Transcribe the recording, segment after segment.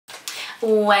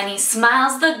When he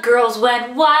smiles, the girls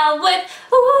went wild with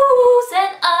oohs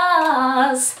and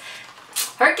ahs.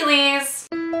 Hercules.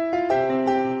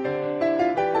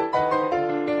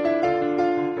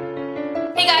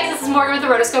 Hey guys, this is Morgan with the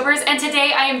Rotoscopers, and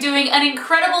today I am doing an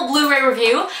incredible Blu-ray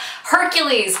review.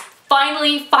 Hercules.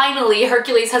 Finally,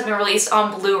 Hercules has been released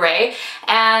on Blu-ray,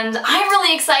 and I'm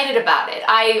really excited about it.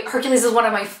 Hercules is one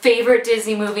of my favorite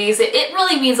Disney movies. It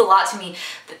really means a lot to me.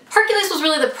 Hercules was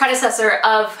really the predecessor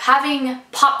of having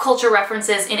pop culture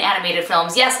references in animated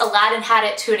films. Yes, Aladdin had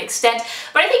it to an extent,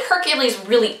 but I think Hercules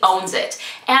really owns it.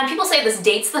 And people say this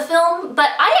dates the film, but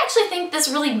I actually think this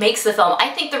really makes the film. I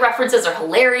think the references are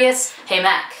hilarious. Hey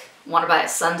Mac, want to buy a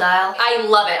sundial? I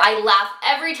love it. I laugh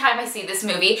every time I see this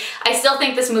movie. I still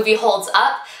think this movie holds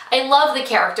up. I love the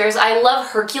characters. I love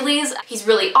Hercules. He's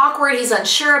really awkward, he's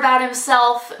unsure about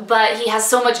himself, but he has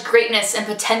so much greatness and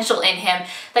potential in him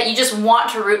that you just want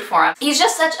to root for him. He's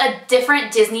just such a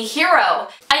different Disney hero.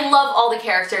 I love all the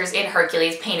characters in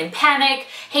Hercules. Pain and Panic,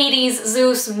 Hades,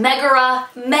 Zeus, Megara,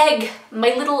 Meg,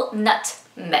 my little nut.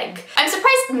 Meg. I'm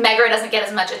surprised Megara doesn't get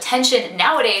as much attention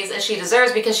nowadays as she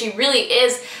deserves, because she really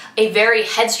is a very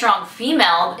headstrong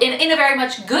female in a very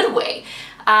much good way.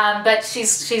 But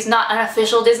she's not an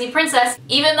official Disney princess,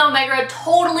 even though Megara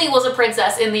totally was a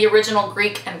princess in the original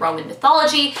Greek and Roman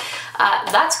mythology.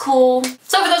 That's cool.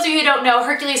 So for those of you who don't know,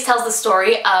 Hercules tells the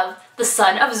story of the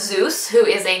son of Zeus, who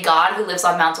is a god who lives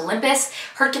on Mount Olympus.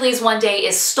 Hercules one day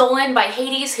is stolen by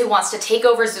Hades, who wants to take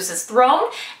over Zeus's throne,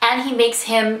 and he makes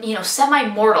him,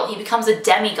 semi-mortal. He becomes a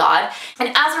demigod,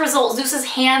 and as a result, Zeus's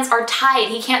hands are tied.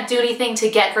 He can't do anything to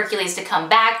get Hercules to come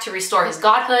back, to restore his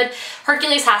godhood.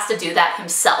 Hercules has to do that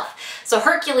himself. So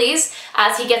Hercules,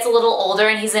 as he gets a little older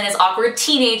and he's in his awkward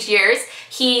teenage years,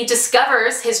 he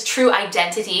discovers his true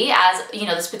identity as,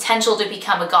 this potential to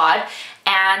become a god,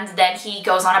 and then he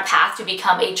goes on a path to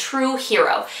become a true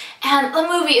hero. And the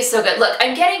movie is so good. Look,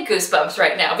 I'm getting goosebumps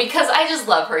right now because I just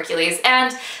love Hercules,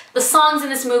 and the songs in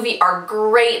this movie are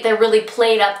great. They really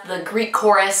played up the Greek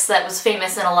chorus that was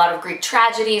famous in a lot of Greek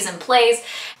tragedies and plays,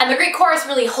 and the Greek chorus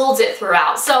really holds it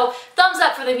throughout. So thumbs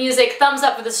up for the music, thumbs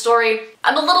up for the story.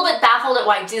 I'm a little bit baffled at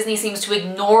why Disney seems to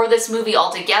ignore this movie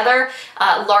altogether.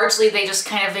 Largely, they just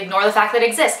kind of ignore the fact that it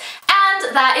exists.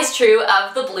 And that is true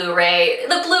of the Blu-ray.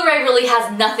 The Blu-ray really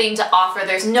has nothing to offer.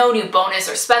 There's no new bonus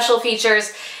or special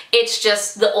features. It's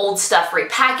just the old stuff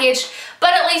repackaged,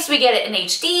 but at least we get it in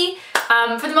HD.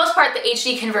 For the most part, the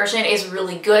HD conversion is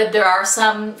really good. There are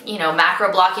some,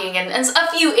 macro blocking and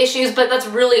a few issues, but that's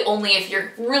really only if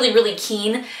you're really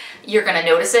keen, you're gonna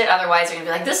notice it. Otherwise, you're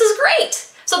gonna be like, this is great.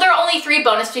 So there are only 3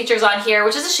 bonus features on here,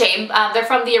 which is a shame. They're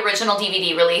from the original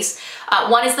DVD release.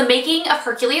 One is the making of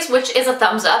Hercules, which is a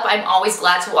thumbs up. I'm always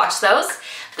glad to watch those.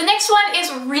 The next one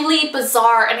is really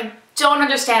bizarre, and I don't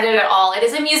understand it at all. It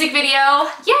is a music video.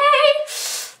 Yay!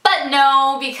 But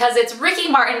no, because it's Ricky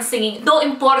Martin singing No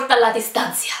Importa la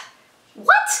Distancia.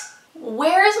 What?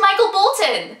 Where's Michael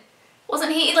Bolton?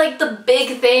 Wasn't he like the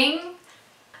big thing?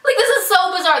 Like, this is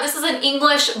so bizarre. This is an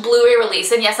English Blu-ray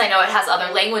release, and yes, I know it has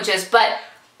other languages, but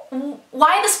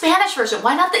why the Spanish version?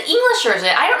 Why not the English version?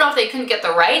 I don't know if they couldn't get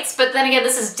the rights, but then again,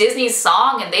 this is Disney's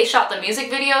song and they shot the music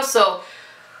video, so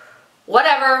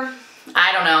whatever.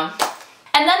 I don't know.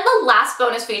 And then the last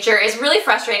bonus feature is really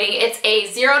frustrating. It's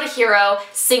a Zero to Hero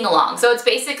sing-along. So it's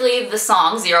basically the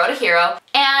song Zero to Hero,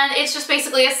 and it's just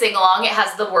basically a sing-along. It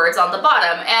has the words on the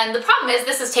bottom. And the problem is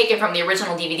this is taken from the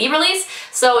original DVD release,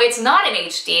 so it's not in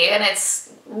HD, and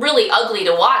it's really ugly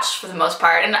to watch for the most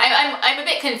part. And I'm a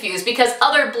bit confused because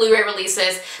other Blu-ray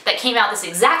releases that came out this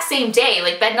exact same day,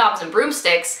 like Bedknobs and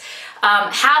Broomsticks,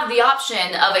 have the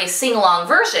option of a sing-along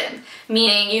version,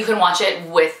 meaning you can watch it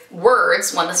with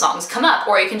words when the songs come up,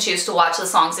 or you can choose to watch the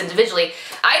songs individually.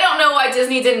 I don't know why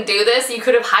Disney didn't do this. You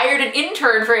could have hired an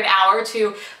intern for an hour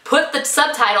to put the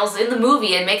subtitles in the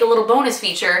movie and make a little bonus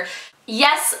feature.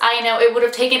 Yes, I know it would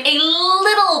have taken a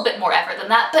little bit more effort than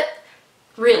that, but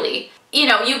really,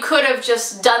 you could have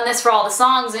just done this for all the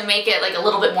songs and make it like a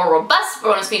little bit more robust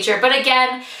bonus feature, but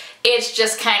again, it's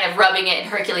just kind of rubbing it in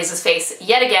Hercules' face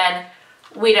yet again.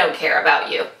 We don't care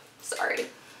about you. Sorry.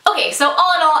 Okay, so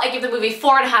all in all, I give the movie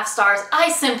 4.5 stars. I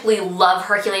simply love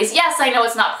Hercules. Yes, I know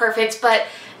it's not perfect, but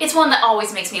it's one that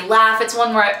always makes me laugh. It's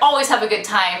one where I always have a good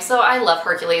time, so I love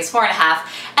Hercules, 4.5.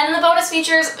 And then the bonus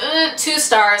features, 2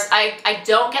 stars. I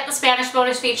don't get the Spanish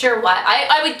bonus feature.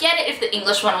 I would get it if the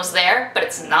English one was there, but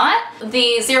it's not.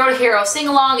 The Zero to Hero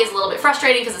sing-along is a little bit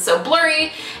frustrating because it's so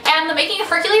blurry, and the making of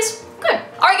Hercules, Good.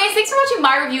 Alright guys, thanks for watching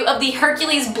my review of the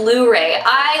Hercules Blu-ray.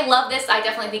 I love this. I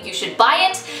definitely think you should buy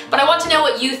it, but I want to know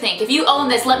what you think. If you own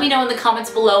this, let me know in the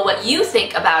comments below what you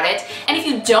think about it. And if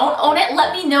you don't own it,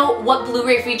 let me know what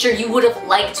Blu-ray feature you would have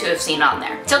liked to have seen on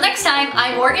there. Till next time,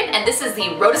 I'm Morgan, and this is the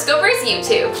Rotoscopers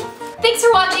YouTube. Thanks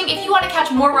for watching. If you want to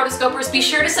catch more Rotoscopers, be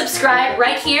sure to subscribe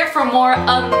right here for more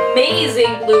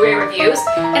amazing Blu-ray reviews.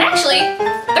 And actually,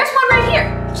 there's one right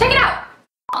here. Check it out.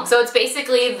 So it's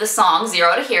basically the song,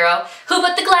 Zero to Hero. Who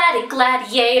put the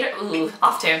gladiator? Ooh,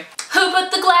 off tune. Who put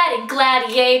the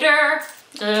gladiator?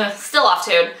 Still off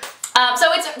tune. So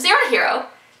it's Zero to Hero.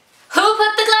 Who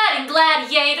put the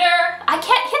gladiator? I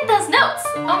can't hit those notes.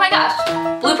 Oh my gosh.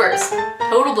 Bloopers.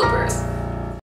 Total bloopers.